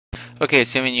Okay,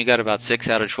 assuming you got about 6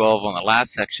 out of 12 on the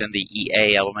last section, the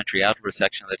EA elementary algebra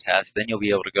section of the test, then you'll be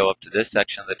able to go up to this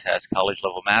section of the test, college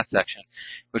level math section,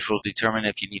 which will determine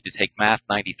if you need to take Math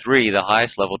 93, the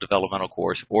highest level developmental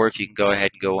course, or if you can go ahead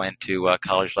and go into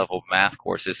college level math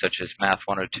courses such as Math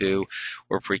 102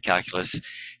 or pre-calculus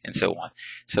and so on.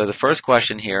 So the first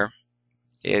question here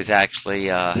is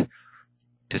actually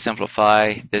to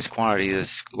simplify this quantity,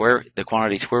 the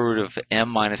quantity square root of m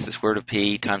minus the square root of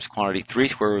p times quantity 3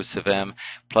 square roots of m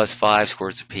plus 5 square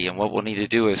roots of p. And what we'll need to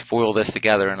do is FOIL this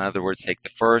together. In other words, take the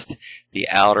first, the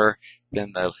outer,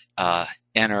 then the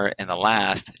inner, and the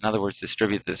last. In other words,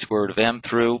 distribute the square root of m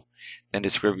through, then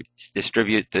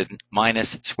distribute the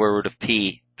minus square root of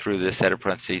p through this set of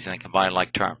parentheses, and then combine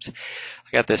like terms.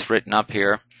 I got this written up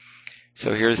here.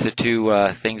 So here's the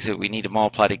two things that we need to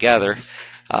multiply together.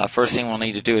 First thing we'll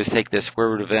need to do is take this square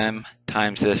root of m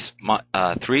times this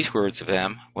 3 square roots of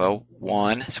m. Well,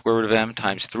 1 square root of m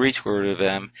times 3 square root of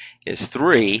m is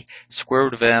 3. Square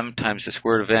root of m times the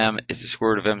square root of m is the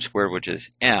square root of m squared, which is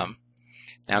m.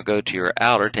 Now go to your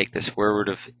outer, take the square root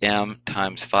of m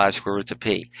times 5 square roots of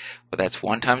p. Well, that's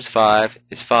 1 times 5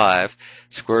 is 5.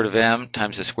 Square root of m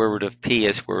times the square root of p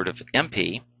is square root of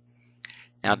mp.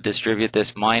 Now distribute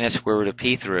this minus square root of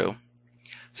p through.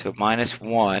 So minus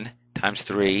 1 times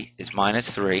 3 is minus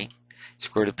 3.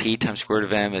 Square root of p times square root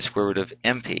of m is square root of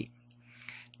mp.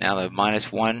 Now the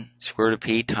minus 1 square root of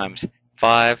p times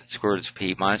 5 square root of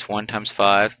p minus 1 times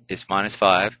 5 is minus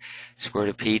 5. Square root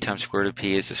of p times square root of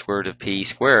p is the square root of p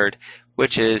squared,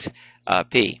 which is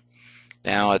p.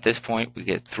 Now at this point we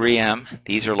get 3m.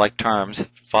 These are like terms.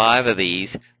 5 of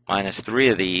these minus 3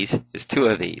 of these is 2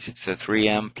 of these. So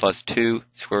 3m plus 2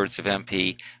 square roots of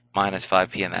mp minus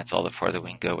 5p, and that's all the farther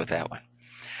we can go with that one.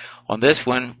 On this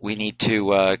one, we need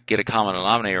to get a common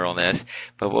denominator on this,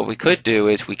 but what we could do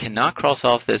is we cannot cross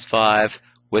off this 5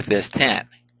 with this 10,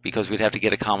 because we'd have to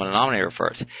get a common denominator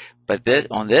first. But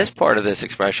on this part of this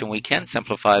expression, we can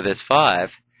simplify this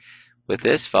 5 with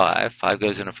this 5. 5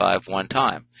 goes into 5 one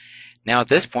time. Now at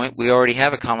this point, we already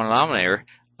have a common denominator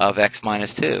of x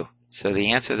minus 2. So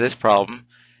the answer to this problem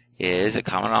is a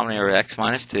common denominator of x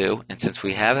minus 2, and since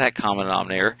we have that common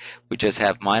denominator, we just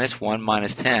have minus 1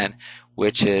 minus 10,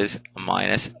 which is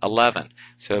minus 11.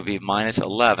 So it would be minus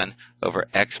 11 over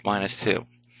x minus 2.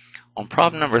 On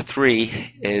problem number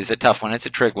 3 is a tough one. It's a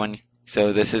trig one,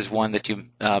 so this is one that you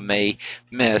may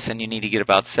miss, and you need to get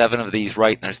about 7 of these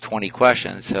right, and there's 20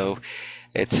 questions, so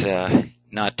it's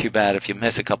not too bad if you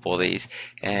miss a couple of these.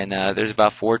 And there's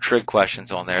about 4 trig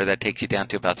questions on there. That takes you down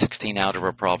to about 16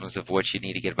 algebra problems, of which you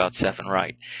need to get about 7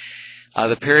 right.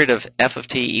 The period of f of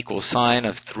t equals sine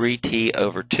of 3t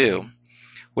over 2.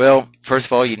 Well, first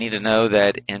of all, you need to know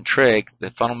that in trig,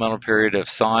 the fundamental period of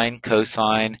sine,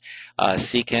 cosine,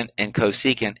 secant, and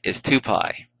cosecant is 2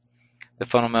 pi. The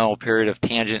fundamental period of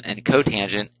tangent and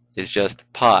cotangent is just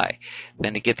pi.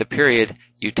 Then to get the period,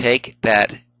 you take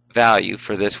that value.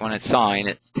 For this one, it's sine,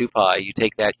 it's 2 pi. You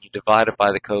take that and you divide it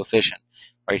by the coefficient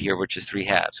right here, which is 3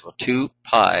 halves. Well, 2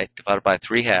 pi divided by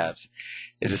 3 halves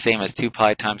is the same as 2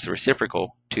 pi times the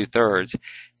reciprocal, 2/3,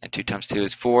 and 2 times 2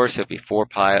 is 4, so it would be 4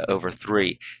 pi over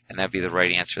 3, and that would be the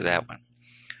right answer to that one.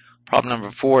 Problem number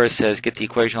 4 says get the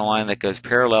equation of line that goes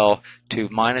parallel to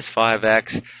minus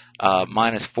 5x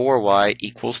minus 4y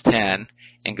equals 10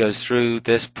 and goes through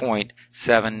this point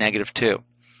 7, negative 2.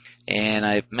 And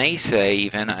I may say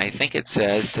even, I think it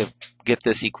says to get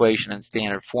this equation in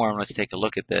standard form. Let's take a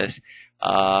look at this.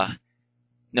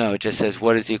 No, it just says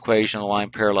what is the equation of the line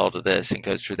parallel to this, and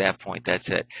goes through that point. That's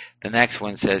it. The next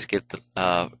one says get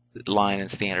the line in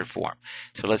standard form.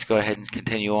 So let's go ahead and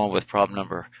continue on with problem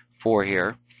number 4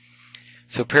 here.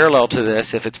 So parallel to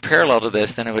this, if it's parallel to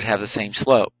this, then it would have the same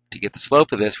slope. To get the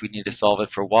slope of this, we need to solve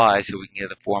it for y, so we can get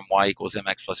the form y equals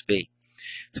mx plus b.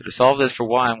 So to solve this for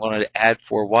y, I'm going to add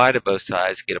 4y to both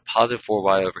sides, get a positive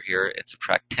 4y over here, and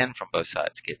subtract 10 from both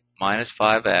sides. Get minus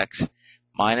 5x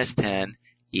minus 10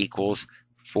 equals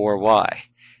 4y.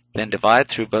 Then divide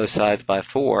through both sides by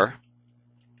 4,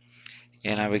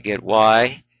 and I would get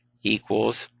y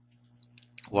equals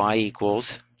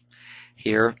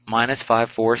here minus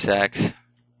 5/4 x,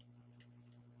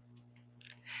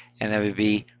 and that would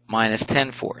be minus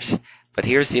 10/4. But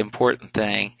here's the important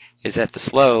thing, is that the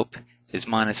slope is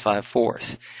minus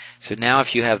 5/4. So now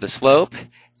if you have the slope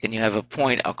and you have a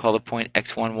point, I'll call the point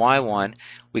x1, y1,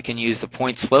 we can use the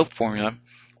point slope formula,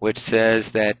 which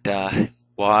says that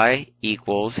y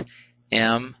equals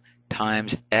m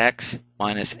times x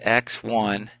minus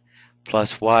x1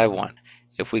 plus y1.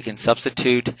 If we can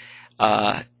substitute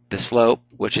the slope,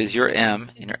 which is your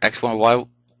m, and your x1,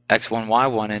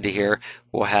 y1 into here,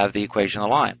 we'll have the equation of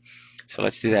the line. So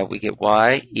let's do that. We get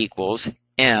y equals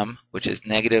m, which is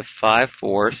negative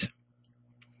 5/4,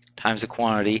 times the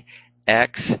quantity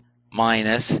x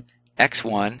minus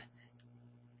x1,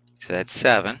 so that's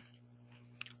 7,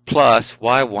 plus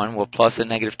y1, well, plus a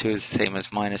negative 2 is the same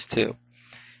as minus 2.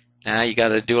 Now you got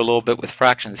to do a little bit with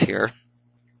fractions here.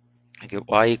 I get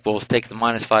y equals, take the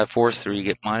minus 5/4 through, you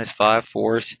get minus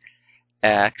 5/4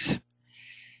 x.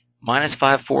 Minus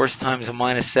 5/4 times a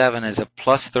minus 7 is a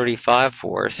plus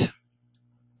 35/4.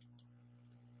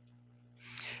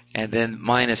 And then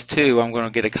minus 2, I'm going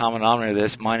to get a common denominator of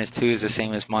this. Minus 2 is the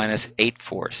same as minus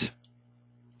 8/4.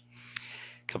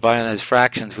 Combining those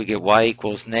fractions, we get y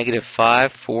equals negative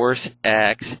 5/4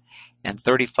 x, and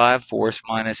 35/4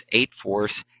 minus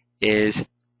 8/4 is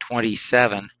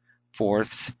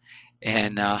 27/4.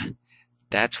 And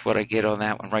that's what I get on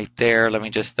that one right there. Let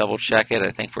me just double check it. I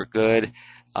think we're good.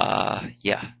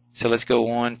 Yeah. So let's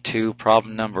go on to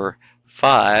problem number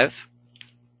 5.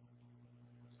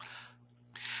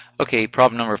 Okay,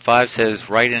 problem number 5 says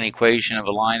write an equation of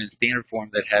a line in standard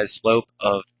form that has slope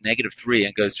of negative 3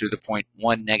 and goes through the point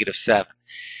 1, negative 7.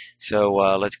 So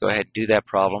let's go ahead and do that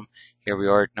problem. Here we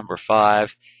are at number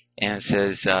 5, and it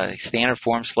says standard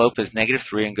form slope is negative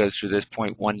 3 and goes through this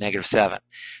point 1, negative 7.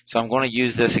 So I'm going to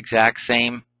use this exact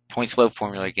same point slope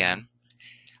formula again.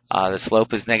 The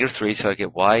slope is negative 3, so I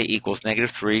get y equals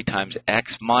negative 3 times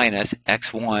x minus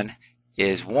x1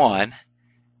 is 1,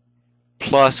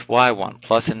 plus y1,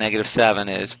 plus a negative 7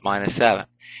 is minus 7.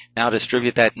 Now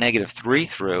distribute that negative 3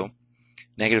 through.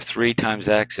 Negative 3 times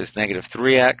x is negative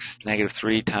 3x. Negative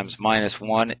 3 times minus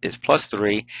 1 is plus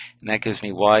 3. And that gives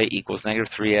me y equals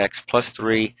negative 3x plus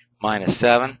 3 minus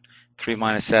 7. 3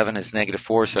 minus 7 is negative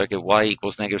 4, so I get y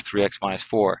equals negative 3x minus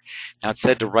 4. Now it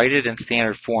said to write it in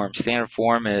standard form. Standard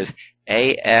form is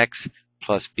ax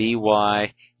plus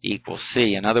by equals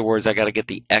c. In other words, I got to get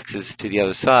the x's to the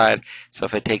other side. So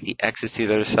if I take the x's to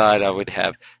the other side, I would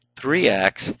have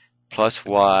 3x plus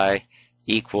y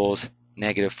equals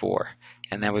negative 4.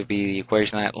 And that would be the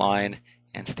equation of that line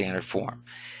in standard form.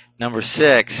 Number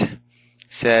 6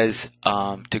 says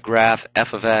to graph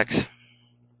f of x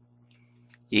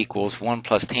equals 1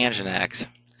 plus tangent x.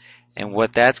 And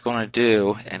what that's going to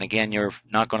do, and again, you're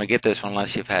not going to get this one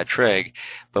unless you've had trig,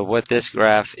 but what this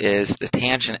graph is, the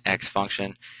tangent x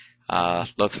function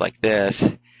looks like this.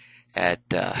 At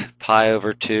pi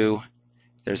over 2,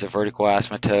 there's a vertical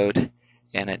asymptote,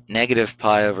 and at negative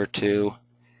pi over 2,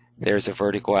 there's a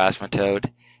vertical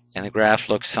asymptote, and the graph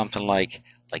looks something like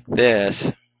this.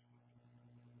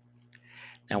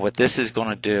 Now what this is going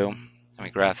to do, let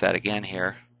me graph that again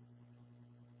here.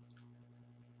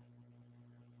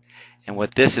 And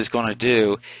what this is going to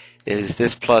do is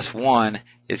this plus 1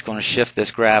 is going to shift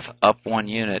this graph up 1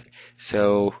 unit.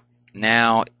 So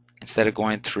now instead of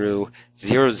going through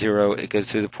 0, 0, it goes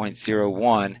through the point 0,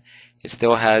 1. It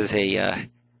still has a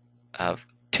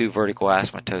 2 vertical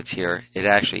asymptotes here. It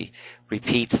actually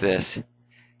repeats this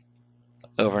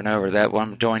over and over. That what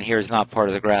I'm doing here is not part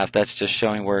of the graph. That's just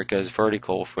showing where it goes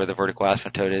vertical, where the vertical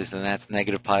asymptote is, and that's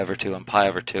negative pi over 2 and pi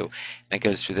over 2. And it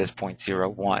goes through this point 0,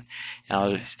 1. And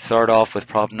I'll start off with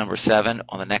problem number 7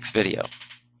 on the next video.